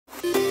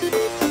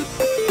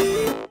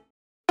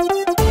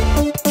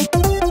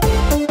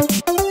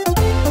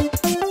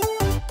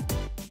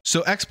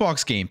So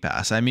Xbox Game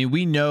Pass, I mean,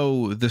 we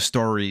know the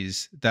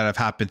stories that have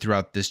happened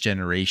throughout this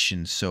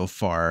generation so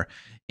far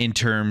in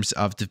terms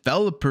of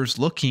developers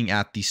looking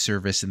at the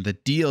service and the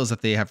deals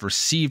that they have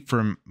received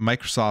from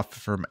Microsoft,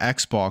 from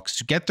Xbox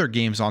to get their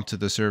games onto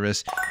the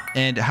service,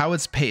 and how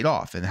it's paid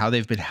off and how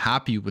they've been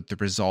happy with the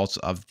results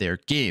of their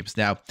games.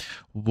 Now,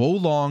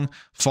 Wolong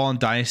Fallen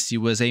Dynasty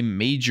was a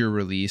major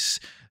release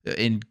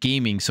in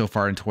gaming so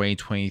far in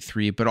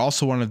 2023, but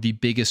also one of the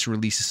biggest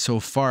releases so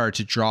far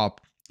to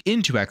drop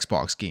into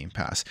Xbox Game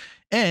Pass.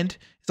 And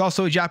it's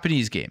also a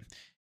Japanese game.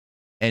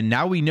 And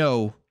now we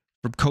know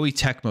from KOEI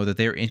TECMO that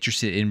they're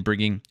interested in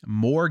bringing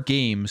more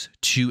games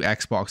to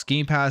Xbox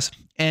Game Pass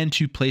and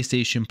to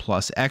PlayStation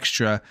Plus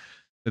Extra.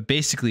 But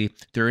basically,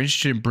 they're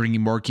interested in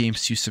bringing more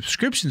games to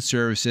subscription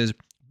services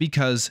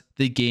because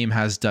the game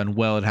has done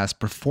well, it has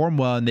performed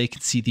well, and they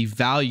can see the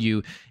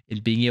value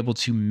in being able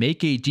to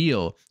make a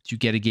deal to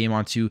get a game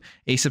onto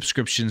a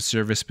subscription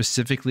service,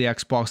 specifically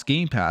Xbox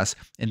Game Pass,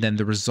 and then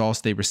the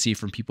results they receive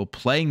from people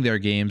playing their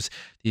games,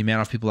 the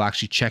amount of people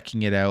actually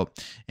checking it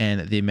out,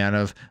 and the amount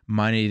of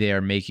money they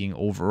are making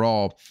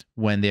overall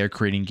when they are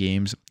creating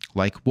games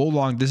like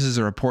Wolong. This is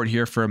a report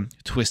here from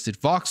Twisted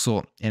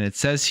Voxel, and it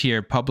says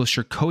here,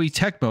 publisher KOEI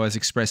TECMO has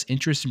expressed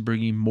interest in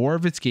bringing more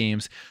of its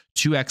games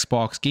to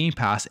Xbox Game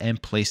Pass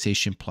and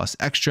PlayStation Plus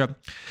Extra.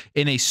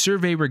 In a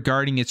survey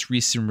regarding its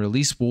recent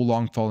release,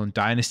 Wolong Fallen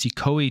Dynasty,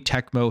 KOEI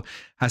TECMO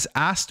has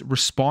asked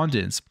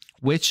respondents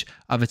which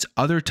of its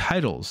other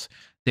titles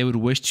they would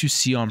wish to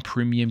see on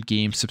premium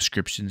game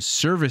subscription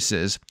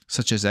services,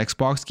 such as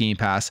Xbox Game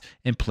Pass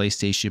and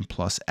PlayStation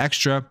Plus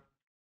Extra.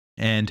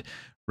 And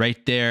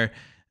right there,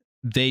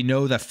 they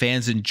know that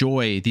fans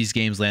enjoy these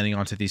games landing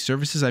onto these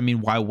services. I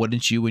mean, why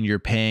wouldn't you when you're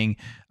paying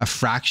a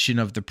fraction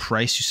of the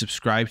price you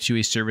subscribe to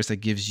a service that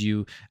gives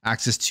you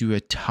access to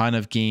a ton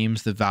of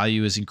games? The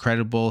value is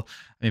incredible.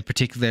 I mean,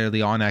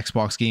 particularly on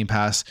Xbox Game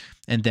Pass.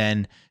 And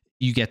then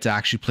you get to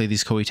actually play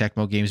these KOEI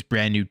TECMO games,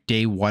 brand new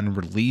day one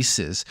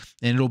releases.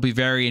 And it'll be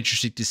very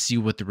interesting to see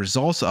what the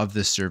results of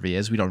this survey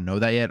is. We don't know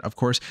that yet, of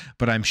course,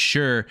 but I'm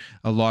sure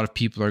a lot of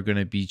people are going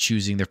to be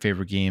choosing their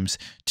favorite games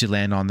to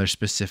land on their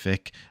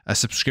specific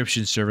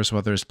subscription service,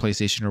 whether it's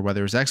PlayStation or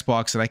whether it's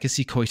Xbox. And I can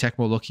see KOEI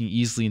TECMO looking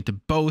easily into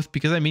both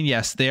because, I mean,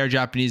 yes, they are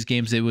Japanese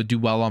games. They would do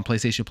well on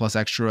PlayStation Plus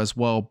Extra as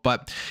well.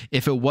 But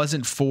if it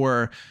wasn't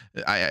for,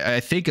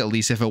 I think at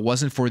least, if it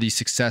wasn't for the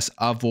success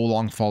of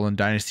Wolong Fallen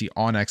Dynasty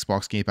on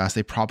Xbox Game Pass,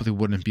 they probably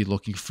wouldn't be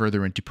looking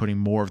further into putting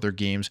more of their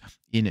games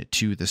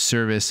into the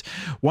service.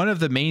 One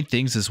of the main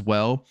things as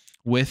well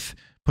with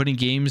putting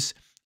games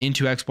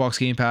into Xbox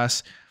Game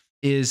Pass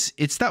is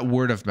it's that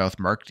word of mouth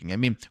marketing. I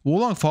mean,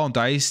 Wolong Fallen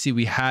Dynasty,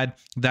 we had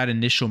that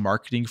initial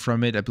marketing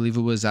from it. I believe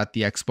it was at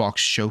the Xbox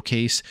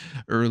showcase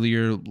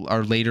earlier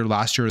or later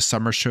last year, a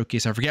summer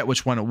showcase. I forget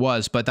which one it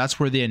was, but that's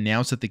where they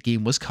announced that the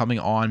game was coming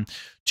on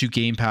to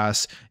Game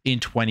Pass in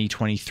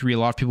 2023. A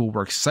lot of people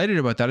were excited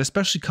about that,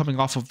 especially coming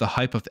off of the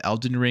hype of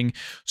Elden Ring.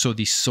 So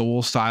the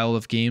Soul style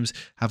of games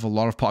have a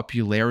lot of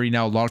popularity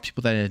now. A lot of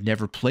people that had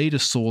never played a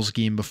Souls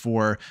game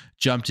before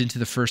jumped into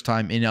the first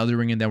time in Elden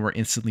Ring and then were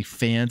instantly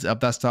fans of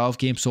that style of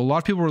game. So a lot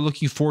of people were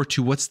looking forward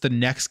to what's the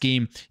next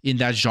game in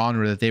that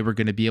genre that they were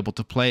going to be able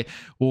to play.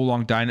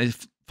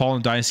 Wolong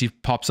Fallen Dynasty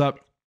pops up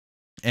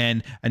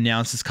and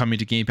announces coming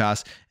to Game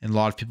Pass, and a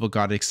lot of people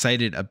got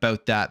excited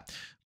about that.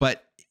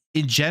 But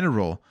in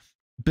general,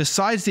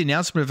 besides the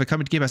announcement of it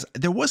coming to Game Pass,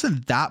 there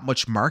wasn't that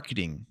much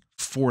marketing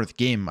for the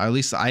game. At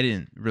least I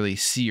didn't really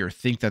see or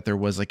think that there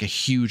was like a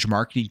huge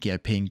marketing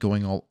campaign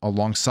going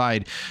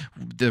alongside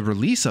the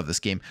release of this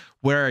game.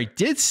 Where I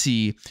did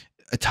see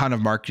a ton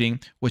of marketing,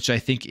 which I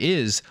think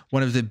is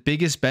one of the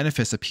biggest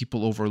benefits that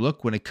people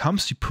overlook when it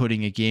comes to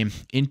putting a game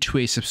into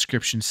a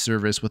subscription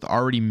service with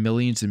already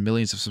millions and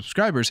millions of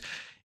subscribers,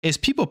 is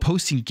people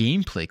posting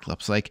gameplay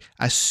clips. Like,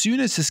 as soon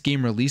as this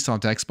game released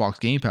onto Xbox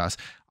Game Pass,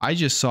 I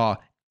just saw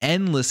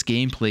endless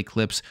gameplay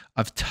clips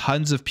of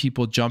tons of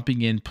people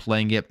jumping in,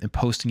 playing it, and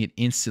posting it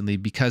instantly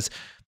because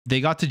they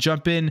got to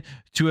jump in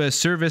to a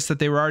service that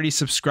they were already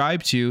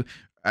subscribed to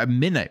at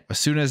midnight, as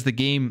soon as the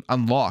game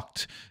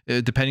unlocked,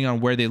 depending on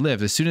where they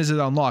live. As soon as it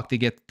unlocked, they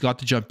got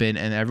to jump in,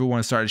 and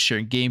everyone started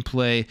sharing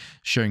gameplay,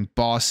 sharing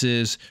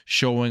bosses,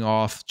 showing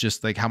off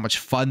just like how much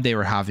fun they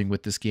were having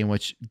with this game,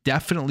 which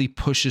definitely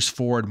pushes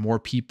forward more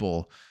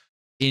people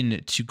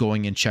into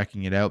going and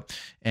checking it out.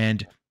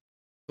 And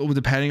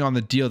depending on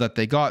the deal that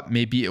they got,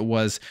 maybe it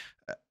was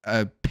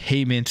a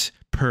payment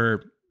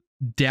per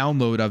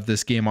download of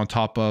this game on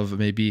top of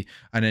maybe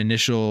an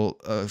initial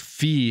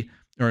fee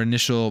or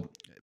initial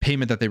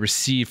payment that they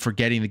receive for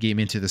getting the game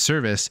into the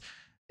service.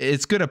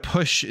 It's going to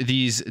push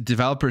these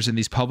developers and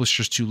these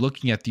publishers to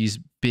looking at these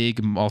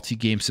big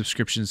multi-game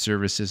subscription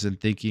services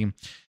and thinking,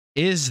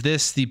 is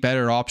this the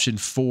better option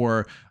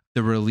for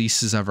the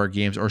releases of our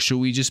games, or should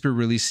we just be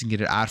releasing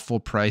it at full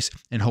price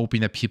and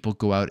hoping that people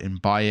go out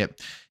and buy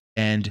it?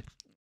 And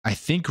I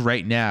think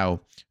right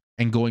now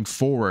and going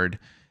forward,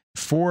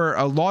 for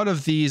a lot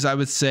of these, I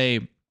would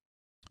say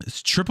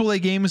it's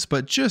AAA games,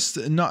 but just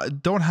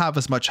don't have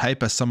as much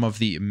hype as some of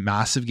the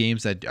massive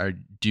games that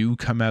do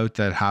come out,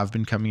 that have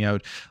been coming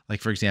out.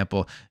 Like, for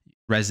example,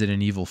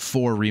 Resident Evil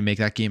 4 remake.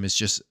 That game is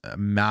just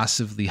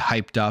massively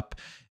hyped up.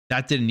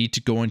 That didn't need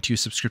to go into a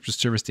subscription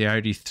service. They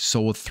already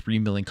sold 3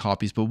 million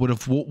copies. But would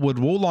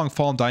Wolong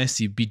Fallen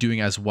Dynasty be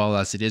doing as well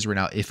as it is right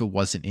now if it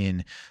wasn't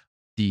in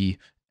the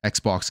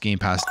Xbox Game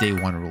Pass day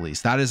one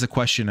release? That is a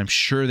question I'm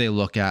sure they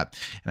look at.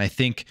 And I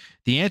think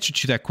the answer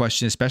to that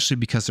question, especially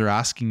because they're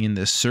asking in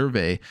this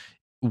survey,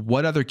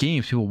 what other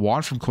games people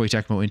want from Koei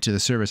Tecmo into the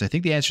service, I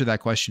think the answer to that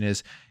question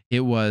is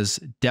it was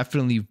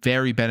definitely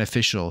very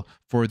beneficial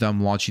for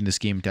them launching this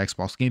game into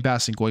Xbox Game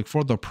Pass, and going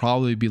forward, they'll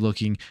probably be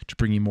looking to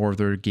bringing more of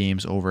their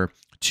games over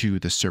to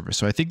the service.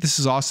 So I think this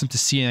is awesome to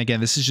see. And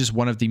again, this is just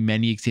one of the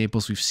many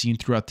examples we've seen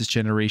throughout this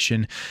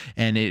generation.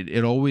 And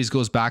it always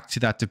goes back to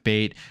that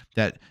debate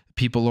that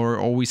people are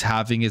always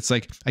having. It's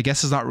like, I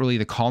guess it's not really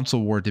the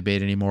console war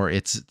debate anymore.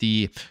 It's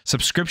the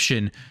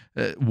subscription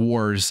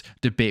wars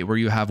debate, where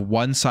you have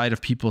one side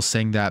of people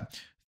saying that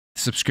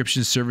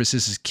subscription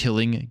services is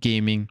killing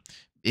gaming.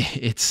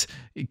 It's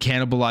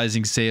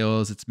cannibalizing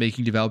sales. It's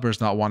making developers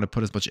not want to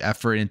put as much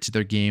effort into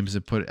their games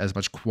and put as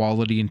much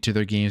quality into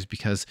their games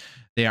because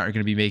they aren't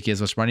going to be making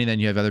as much money. Then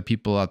you have other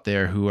people out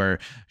there who are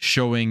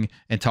showing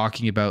and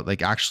talking about,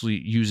 like, actually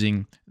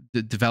using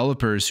the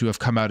developers who have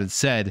come out and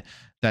said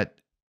that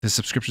the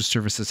subscription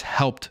service has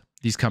helped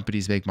these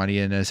companies make money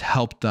and has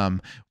helped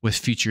them with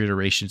future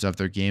iterations of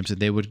their games. And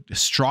they would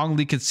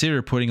strongly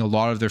consider putting a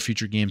lot of their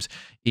future games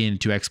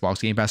into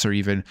Xbox Game Pass or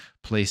even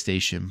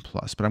PlayStation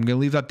Plus. But I'm going to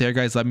leave that there,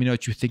 guys. Let me know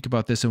what you think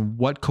about this, and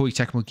what Koei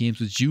Tecmo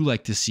games would you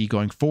like to see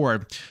going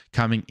forward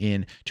coming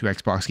in to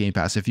Xbox Game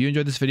Pass. If you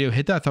enjoyed this video,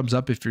 hit that thumbs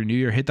up. If you're new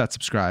here, hit that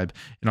subscribe,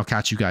 and I'll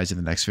catch you guys in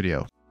the next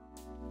video.